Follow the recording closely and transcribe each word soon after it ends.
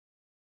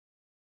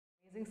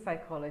Amazing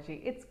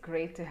Psychology. It's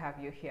great to have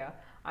you here.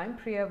 I'm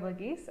Priya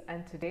Varghese,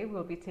 and today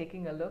we'll be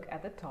taking a look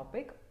at the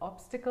topic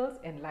Obstacles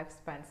in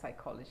Lifespan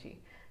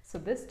Psychology. So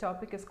this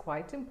topic is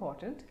quite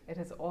important. It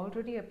has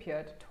already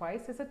appeared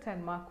twice as a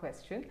 10-mark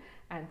question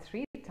and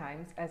 3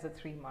 times as a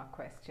 3-mark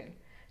question.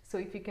 So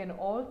if you can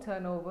all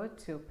turn over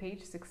to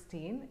page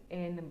 16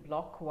 in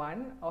block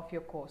 1 of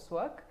your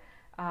coursework,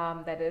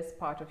 that is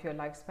part of your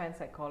Lifespan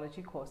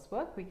Psychology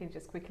coursework, we can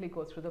just quickly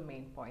go through the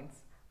main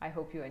points. I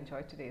hope you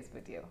enjoyed today's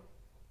video.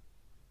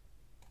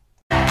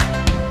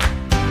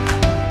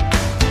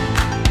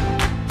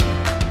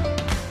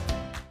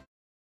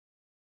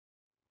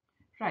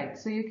 Right,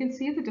 so you can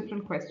see the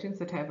different questions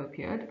that have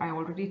appeared. I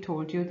already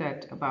told you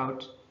that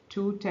about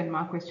 2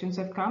 10-mark questions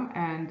have come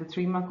and the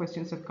 3-mark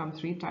questions have come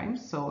 3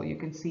 times. So you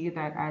can see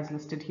that as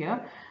listed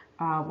here.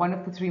 One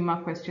of the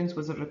 3-mark questions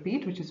was a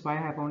repeat, which is why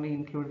I have only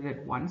included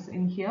it once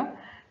in here.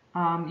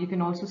 You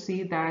can also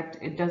see that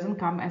it doesn't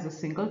come as a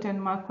single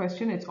 10-mark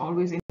question. It's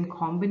always in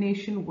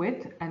combination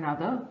with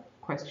another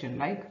question,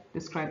 like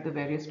describe the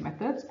various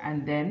methods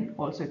and then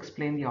also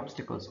explain the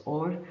obstacles,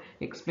 or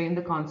explain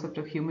the concept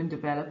of human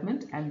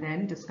development and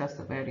then discuss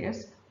the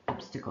various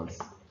obstacles.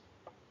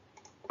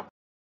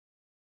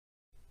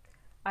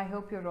 I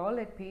hope you're all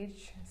at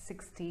page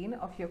 16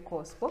 of your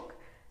coursebook.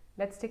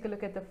 Let's take a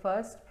look at the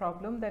first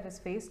problem that is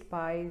faced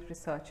by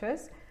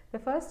researchers. The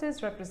first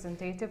is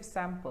representative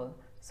sample.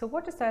 So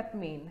what does that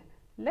mean?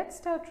 Let's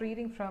start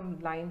reading from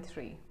line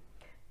 3.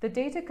 The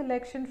data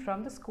collection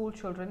from the school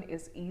children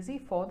is easy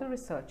for the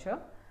researcher,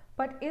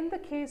 but in the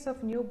case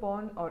of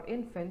newborn or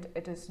infant,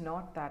 it is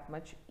not that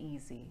much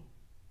easy.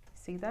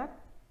 See that?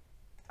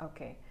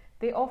 Okay.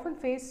 They often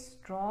face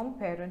strong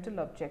parental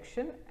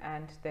objection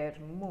and their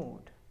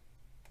mood.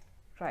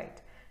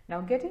 Right.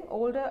 Now, getting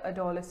older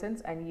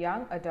adolescents and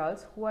young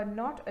adults who are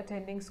not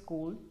attending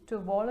school to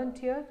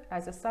volunteer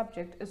as a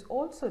subject is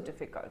also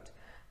difficult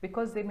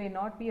because they may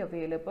not be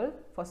available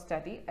for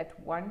study at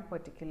one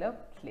particular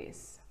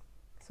place.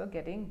 So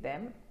getting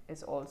them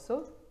is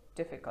also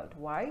difficult.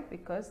 Why?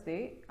 Because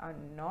they are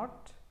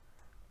not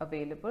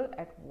available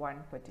at one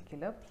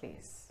particular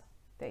place.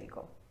 There you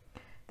go.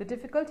 The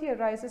difficulty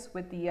arises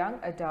with the young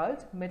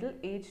adult,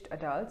 middle-aged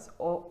adults,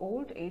 or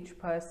old-age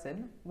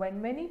person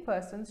when many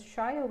persons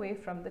shy away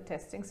from the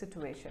testing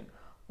situation.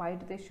 Why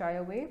do they shy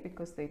away?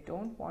 Because they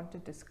don't want to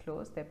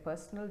disclose their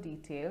personal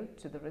detail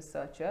to the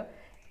researcher,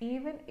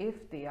 even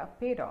if they are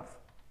paid off.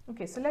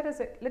 Okay, so let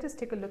us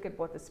take a look at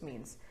what this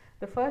means.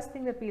 The first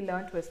thing that we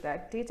learned was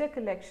that data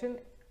collection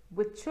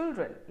with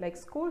children, like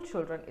school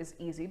children, is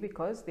easy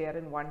because they are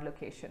in one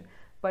location.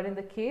 But in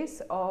the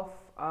case of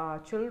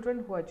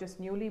children who are just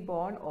newly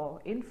born or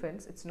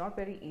infants, it's not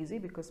very easy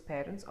because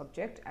parents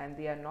object and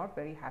they are not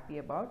very happy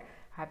about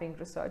having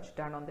research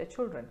done on their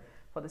children.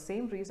 For the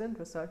same reason,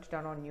 research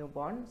done on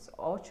newborns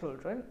or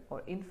children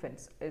or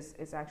infants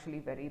is actually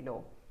very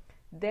low.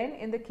 Then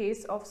in the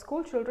case of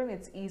school children,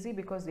 it's easy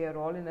because they are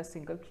all in a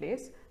single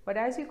place. But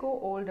as you go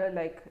older,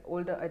 like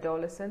older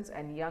adolescents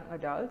and young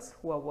adults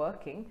who are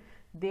working,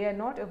 they are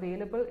not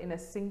available in a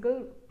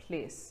single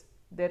place.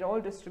 They're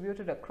all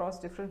distributed across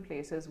different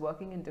places,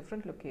 working in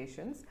different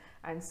locations.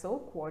 And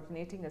so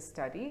coordinating a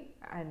study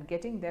and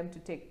getting them to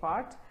take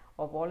part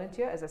or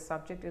volunteer as a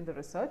subject in the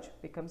research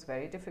becomes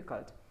very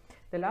difficult.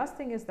 The last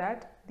thing is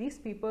that these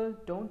people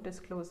don't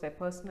disclose their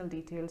personal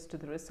details to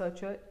the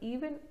researcher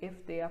even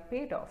if they are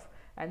paid off,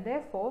 and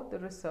therefore the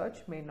research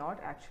may not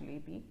actually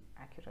be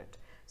accurate.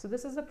 So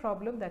this is a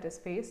problem that is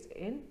faced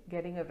in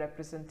getting a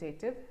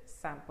representative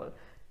sample.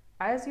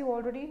 As you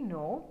already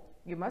know,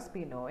 you must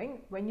be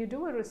knowing, when you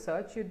do a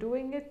research, you're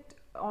doing it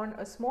on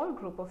a small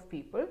group of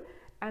people,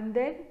 and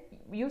then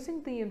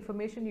using the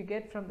information you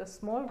get from the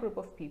small group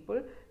of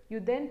people, you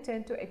then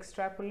tend to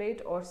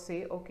extrapolate or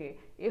say, okay,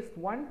 if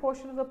one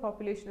portion of the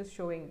population is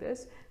showing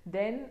this,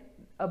 then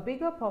a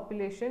bigger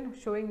population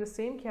showing the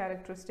same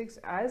characteristics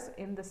as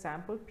in the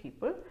sample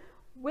people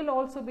will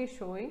also be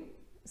showing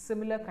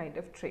similar kind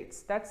of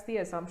traits. That's the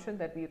assumption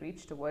that we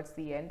reach towards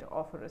the end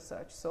of a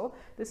research. So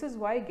this is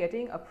why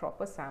getting a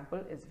proper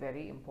sample is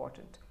very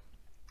important.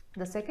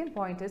 The second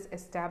point is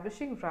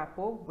establishing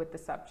rapport with the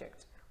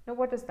subject. Now,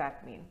 what does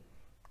that mean?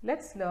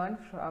 Let's learn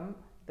from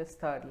this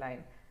third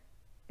line.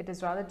 It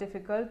is rather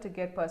difficult to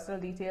get personal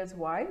details.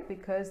 Why?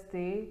 Because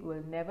they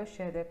will never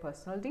share their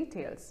personal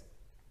details.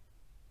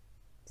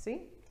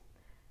 See?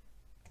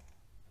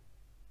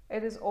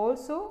 It is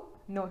also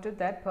noted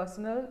that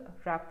personal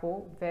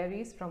rapport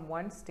varies from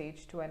one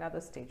stage to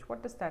another stage.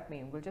 What does that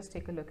mean? We'll just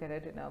take a look at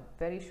it in a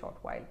very short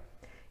while.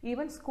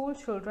 Even school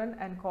children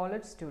and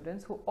college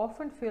students who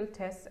often fill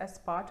tests as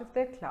part of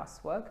their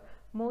classwork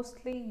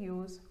mostly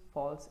use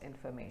false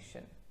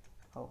information.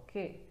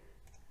 Okay.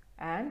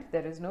 And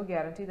there is no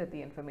guarantee that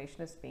the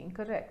information is being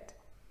correct.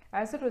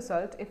 As a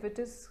result, if it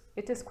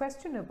is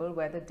questionable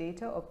whether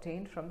data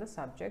obtained from the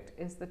subject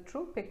is the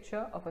true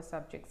picture of a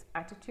subject's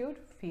attitude,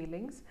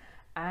 feelings,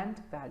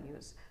 and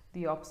values,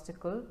 the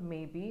obstacle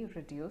may be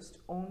reduced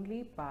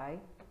only by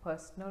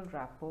personal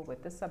rapport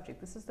with the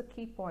subject. This is the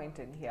key point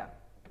in here.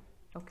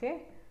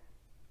 Okay.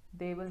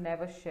 They will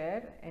never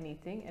share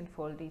anything in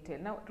full detail.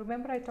 Now,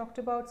 remember I talked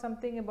about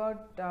something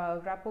about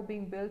rapport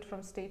being built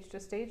from stage to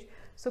stage.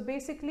 So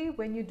basically,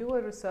 when you do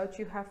a research,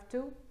 you have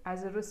to,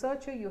 as a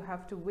researcher, you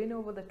have to win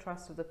over the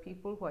trust of the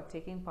people who are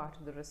taking part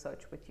in the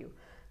research with you.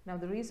 Now,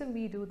 the reason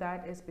we do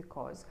that is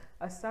because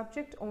a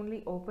subject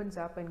only opens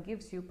up and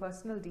gives you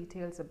personal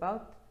details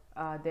about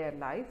their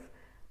life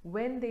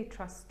when they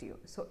trust you.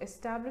 So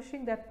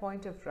establishing that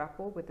point of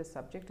rapport with the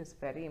subject is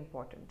very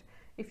important.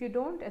 If you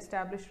don't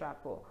establish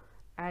rapport,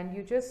 and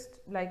you just,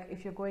 like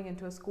if you're going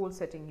into a school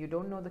setting, you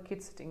don't know the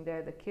kids sitting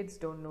there, the kids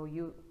don't know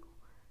you,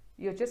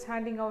 you're just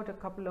handing out a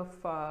couple of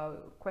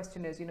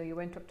questionnaires. You know, you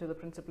went up to the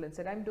principal and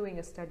said, I'm doing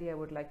a study, I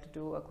would like to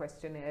do a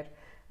questionnaire.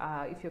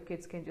 If your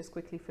kids can just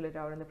quickly fill it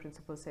out, and the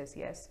principal says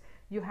yes.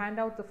 You hand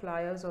out the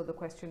flyers or the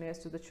questionnaires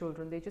to the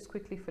children, they just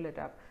quickly fill it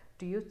up.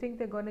 Do you think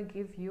they're going to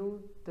give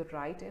you the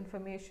right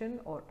information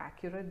or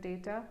accurate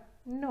data?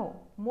 No,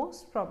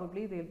 most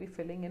probably they'll be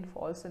filling in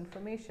false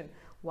information.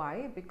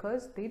 Why?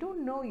 Because they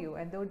don't know you,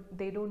 and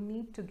they don't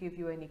need to give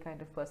you any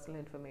kind of personal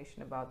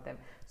information about them.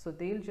 So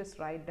they'll just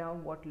write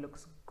down what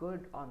looks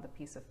good on the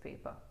piece of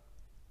paper.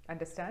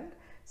 Understand?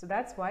 So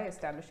that's why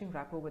establishing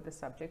rapport with the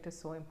subject is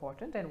so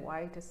important, and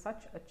why it is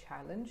such a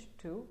challenge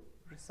to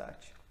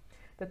research.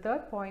 The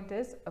third point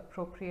is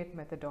appropriate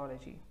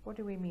methodology. What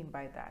do we mean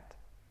by that?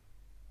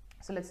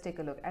 So let's take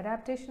a look.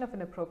 Adaptation of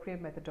an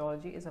appropriate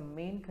methodology is a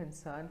main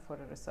concern for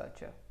a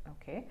researcher.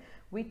 Okay,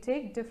 we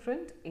take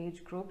different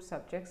age group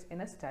subjects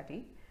in a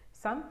study.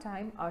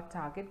 Sometime our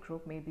target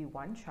group may be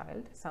one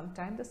child,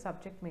 sometime the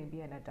subject may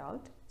be an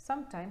adult,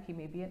 sometime he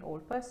may be an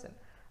old person.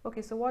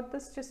 Okay, so what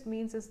this just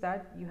means is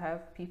that you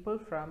have people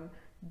from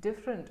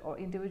different, or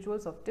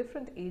individuals of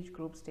different age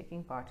groups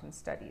taking part in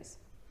studies.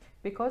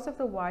 Because of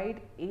the wide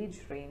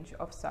age range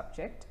of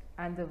subject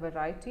and the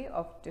variety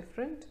of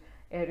different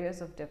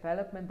areas of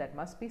development that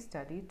must be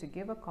studied to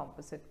give a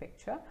composite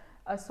picture,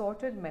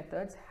 assorted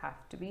methods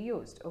have to be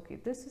used. Okay,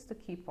 this is the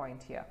key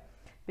point here.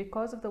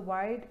 Because of the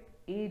wide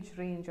age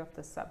range of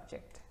the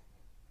subject.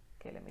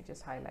 Okay, let me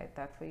just highlight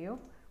that for you.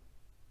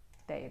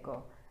 There you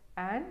go.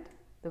 And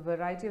the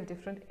variety of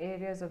different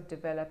areas of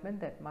development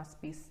that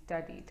must be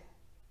studied.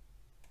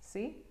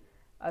 See,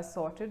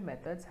 assorted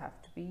methods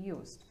have to be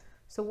used.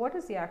 So what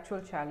is the actual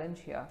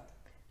challenge here?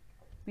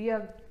 We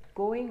are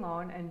going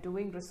on and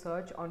doing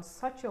research on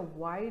such a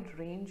wide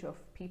range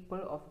of people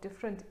of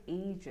different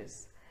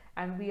ages,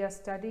 and we are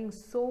studying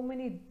so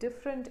many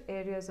different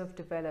areas of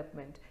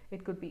development.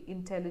 It could be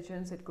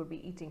intelligence, it could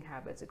be eating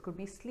habits, it could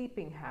be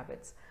sleeping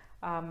habits,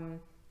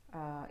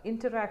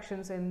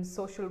 interactions in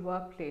social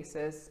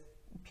workplaces,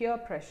 peer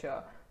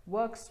pressure,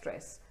 work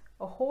stress.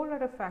 A whole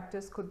lot of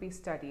factors could be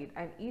studied,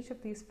 and each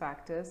of these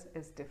factors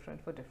is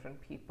different for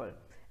different people,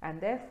 and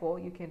therefore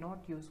you cannot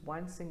use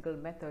one single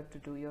method to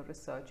do your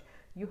research.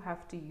 You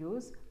have to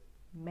use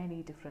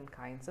many different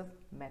kinds of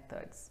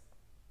methods.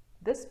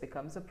 This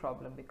becomes a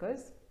problem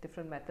because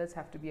different methods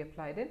have to be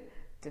applied in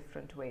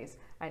different ways,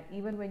 and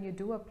even when you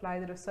do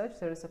apply the research,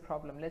 there is a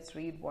problem. Let's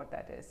read what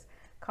that is.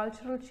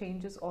 Cultural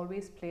changes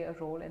always play a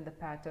role in the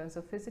patterns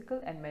of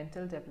physical and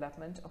mental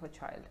development of a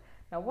child.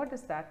 Now, what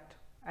is that,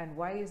 and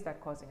why is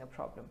that causing a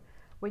problem?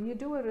 When you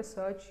do a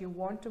research, you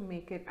want to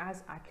make it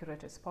as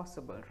accurate as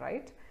possible,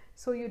 right?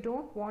 So you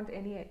don't want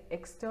any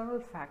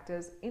external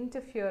factors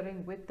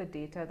interfering with the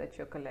data that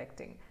you're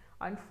collecting.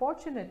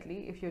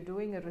 Unfortunately, if you're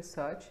doing a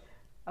research,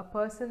 a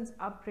person's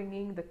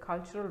upbringing, the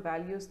cultural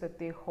values that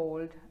they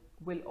hold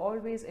will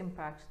always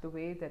impact the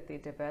way that they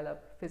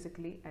develop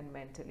physically and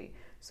mentally.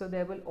 So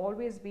there will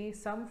always be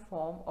some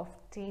form of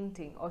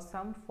tainting or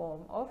some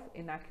form of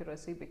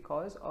inaccuracy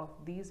because of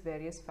these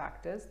various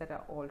factors that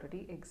are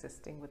already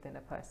existing within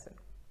a person.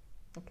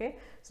 Okay,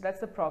 so that's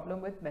the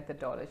problem with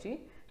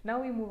methodology. Now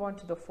we move on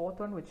to the fourth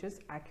one, which is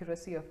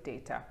accuracy of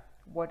data.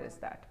 What is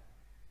that?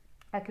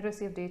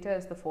 Accuracy of data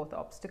is the fourth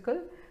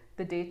obstacle.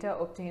 The data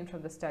obtained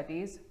from the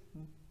studies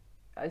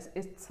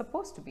is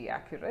supposed to be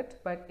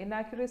accurate, but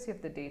inaccuracy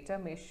of the data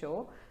may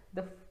show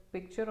the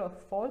picture of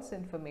false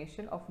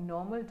information of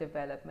normal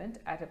development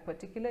at a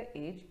particular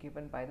age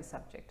given by the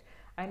subject.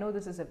 I know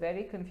this is a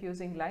very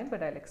confusing line,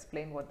 but I'll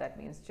explain what that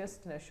means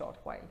just in a short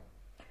while.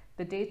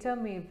 The data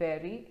may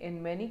vary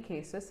in many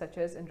cases, such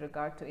as in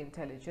regard to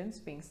intelligence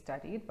being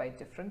studied by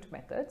different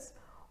methods,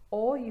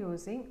 or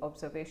using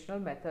observational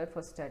method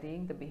for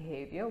studying the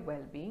behavior,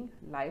 well-being,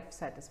 life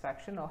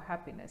satisfaction or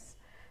happiness.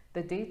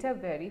 The data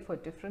vary for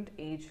different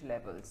age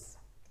levels.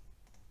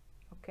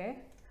 Okay,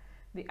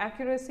 the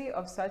accuracy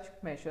of such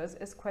measures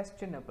is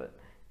questionable.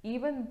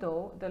 Even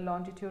though the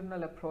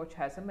longitudinal approach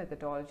has a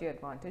methodology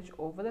advantage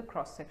over the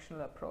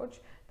cross-sectional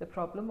approach, the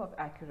problem of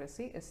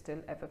accuracy is still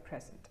ever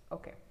present.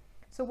 Okay,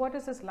 so what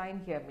does this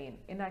line here mean?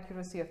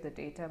 Inaccuracy of the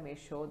data may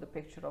show the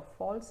picture of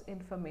false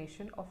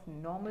information of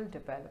normal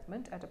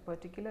development at a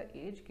particular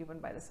age given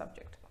by the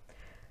subject.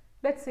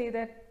 Let's say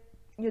that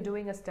you're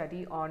doing a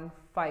study on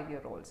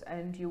 5-year-olds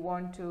and you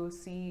want to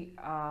see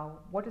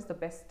what is the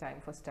best time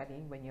for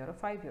studying when you're a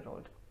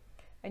 5-year-old.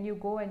 and you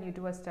go and you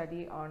do a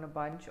study on a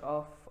bunch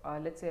of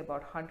let's say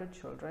about 100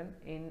 children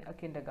in a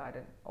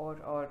kindergarten,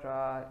 or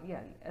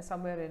yeah,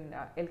 somewhere in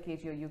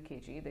LKG or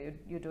UKG.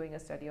 You're doing a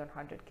study on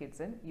 100 kids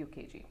in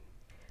UKG.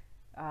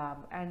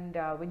 And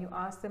when you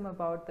ask them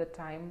about the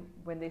time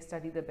when they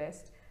study the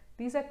best,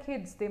 these are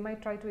kids, they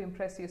might try to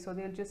impress you, so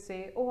they'll just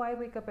say, oh, I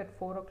wake up at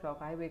 4 o'clock,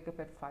 I wake up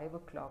at 5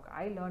 o'clock,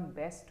 I learn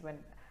best when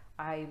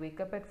I wake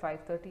up at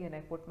 5:30 and I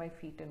put my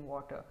feet in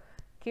water.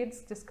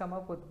 Kids just come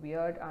up with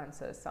weird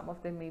answers. Some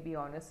of them may be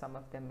honest, some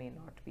of them may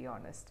not be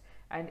honest.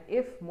 And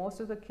if most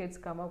of the kids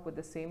come up with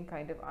the same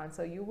kind of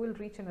answer, you will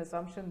reach an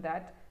assumption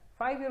that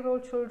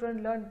 5-year-old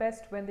children learn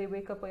best when they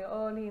wake up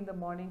early in the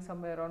morning,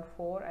 somewhere around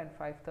 4 and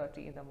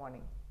 5:30 in the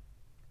morning,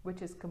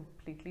 which is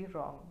completely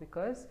wrong,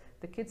 because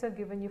the kids have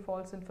given you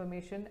false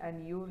information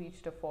and you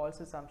reached a false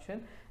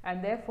assumption,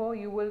 and therefore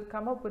you will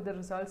come up with the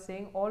results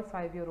saying all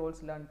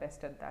 5-year-olds learn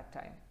best at that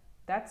time.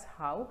 That's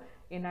how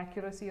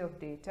inaccuracy of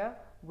data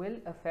will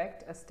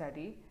affect a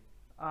study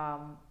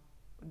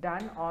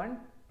done on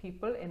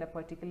people in a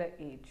particular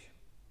age.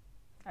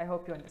 I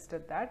hope you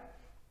understood that.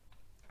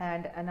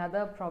 And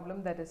another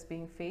problem that is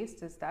being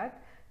faced is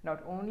that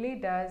not only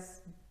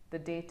does the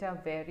data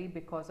vary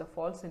because of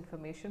false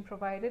information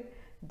provided,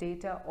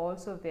 data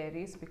also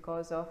varies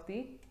because of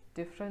the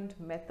different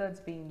methods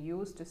being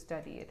used to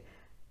study it.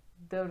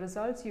 The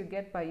results you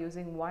get by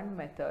using one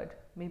method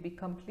may be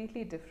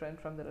completely different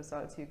from the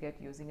results you get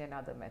using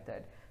another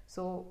method.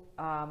 So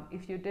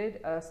if you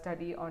did a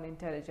study on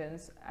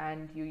intelligence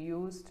and you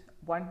used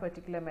one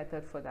particular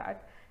method for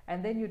that,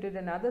 and then you did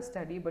another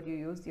study but you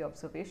used the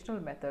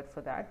observational method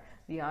for that,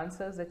 the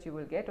answers that you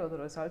will get, or the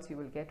results you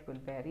will get, will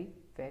vary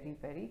very,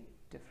 very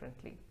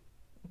differently.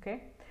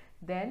 Okay.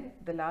 Then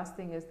the last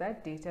thing is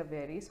that data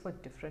varies for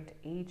different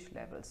age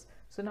levels.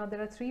 So now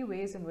there are 3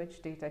 ways in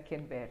which data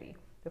can vary.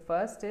 The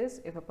first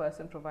is if a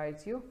person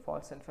provides you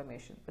false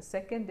information. The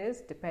second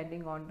is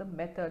depending on the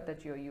method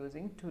that you're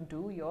using to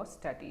do your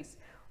studies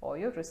or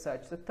your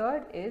research. The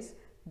third is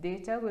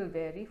data will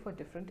vary for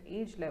different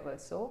age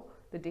levels. So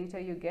the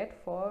data you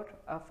get for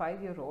a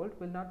 5-year-old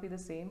will not be the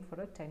same for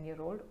a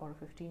 10-year-old or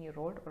a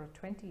 15-year-old or a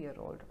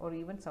 20-year-old or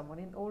even someone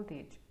in old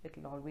age. It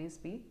will always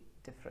be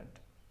different.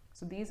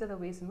 So these are the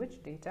ways in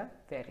which data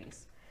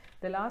varies.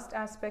 The last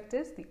aspect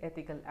is the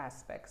ethical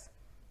aspects.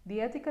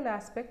 The ethical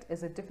aspect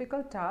is a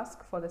difficult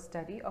task for the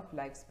study of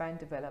lifespan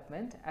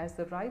development, as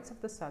the rights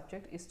of the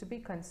subject is to be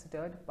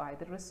considered by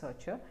the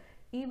researcher,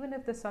 even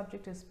if the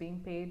subject is being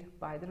paid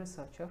by the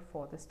researcher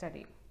for the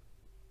study.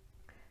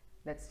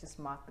 Let's just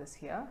mark this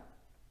here.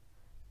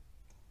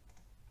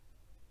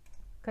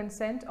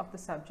 Consent of the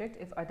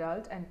subject if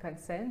adult and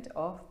consent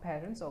of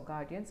parents or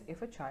guardians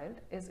if a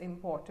child is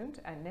important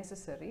and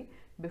necessary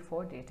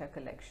before data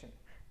collection.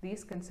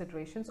 These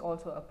considerations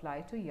also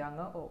apply to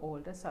younger or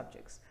older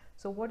subjects.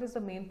 So what is the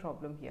main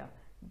problem here?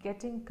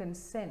 Getting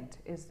consent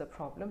is the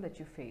problem that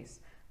you face.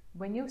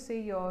 When you say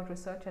your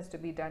research has to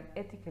be done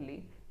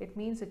ethically, it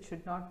means it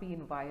should not be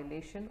in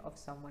violation of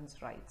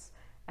someone's rights.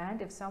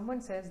 And if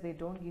someone says they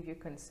don't give you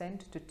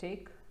consent to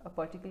take a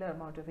particular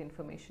amount of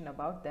information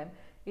about them,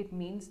 it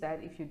means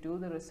that if you do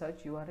the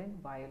research, you are in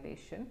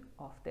violation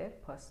of their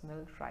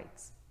personal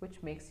rights,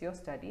 which makes your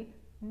study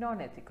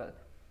non-ethical.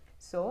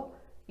 So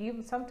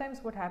sometimes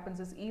what happens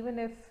is, even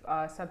if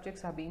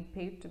subjects are being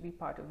paid to be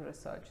part of the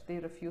research, they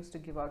refuse to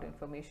give out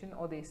information,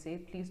 or they say,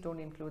 please don't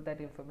include that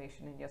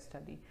information in your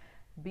study.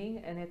 Being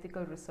an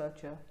ethical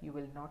researcher, you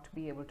will not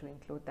be able to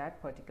include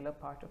that particular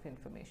part of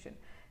information.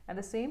 And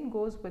the same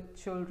goes with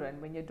children.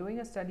 When you're doing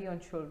a study on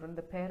children,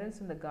 the parents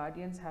and the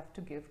guardians have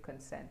to give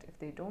consent. If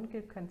they don't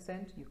give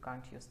consent, you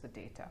can't use the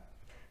data.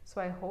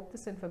 So I hope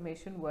this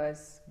information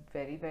was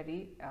very,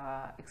 very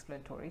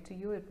explanatory to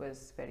you. It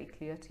was very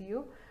clear to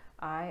you.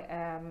 I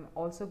am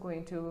also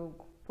going to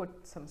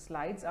put some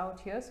slides out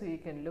here so you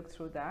can look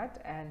through that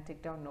and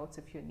take down notes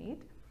if you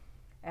need.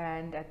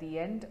 And at the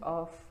end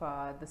of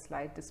the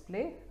slide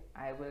display,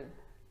 I will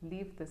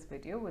leave this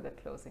video with a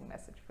closing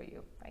message for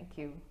you. Thank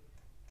you.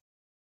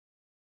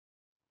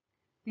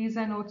 These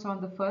are notes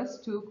on the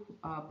first 2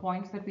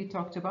 points that we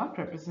talked about: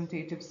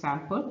 representative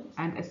sample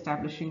and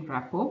establishing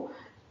rapport.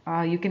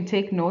 You can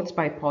take notes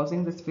by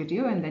pausing this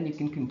video and then you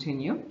can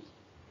continue.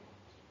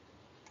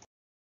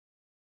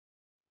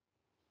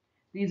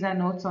 These are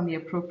notes on the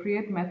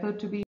appropriate method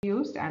to be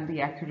used and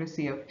the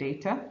accuracy of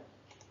data.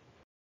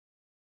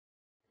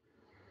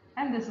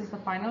 And this is the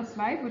final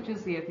slide, which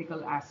is the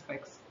ethical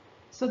aspects.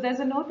 So there's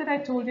a note that I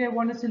told you I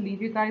wanted to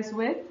leave you guys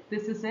with.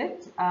 This is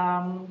it.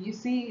 You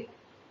see,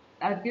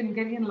 I've been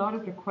getting a lot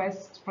of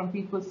requests from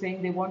people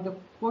saying they want the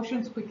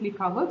portions quickly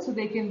covered so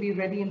they can be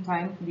ready in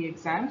time for the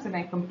exams, and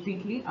I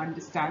completely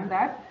understand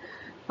that.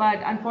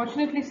 But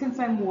unfortunately, since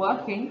I'm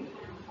working,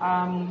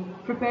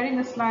 preparing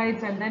the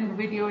slides and then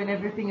video and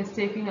everything is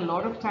taking a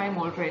lot of time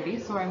already,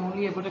 so I'm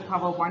only able to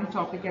cover one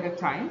topic at a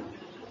time.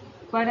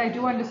 But I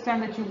do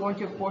understand that you want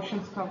your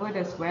portions covered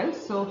as well.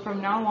 So from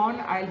now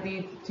on, I'll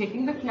be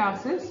taking the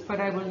classes,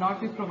 but I will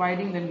not be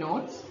providing the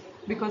notes.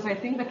 because I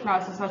think the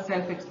classes are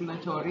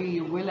self-explanatory.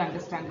 You will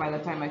understand by the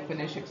time I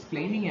finish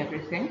explaining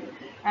everything,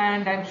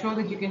 and I'm sure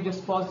that you can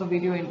just pause the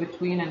video in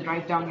between and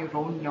write down your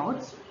own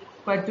notes.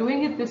 But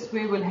doing it this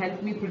way will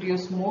help me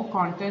produce more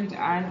content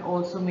and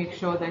also make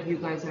sure that you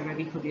guys are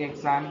ready for the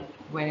exam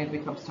when it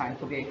becomes time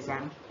for the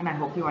exam. And I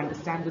hope you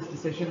understand this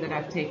decision that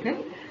I've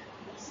taken.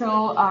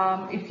 So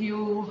if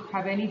you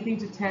have anything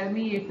to tell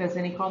me, if there's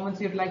any comments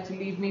you'd like to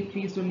leave me,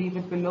 please do leave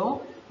it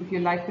below. If you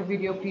like the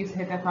video, please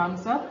hit a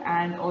thumbs up,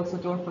 and also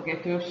don't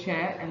forget to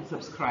share and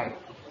subscribe.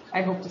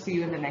 I hope to see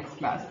you in the next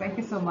class. Thank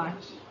you so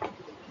much.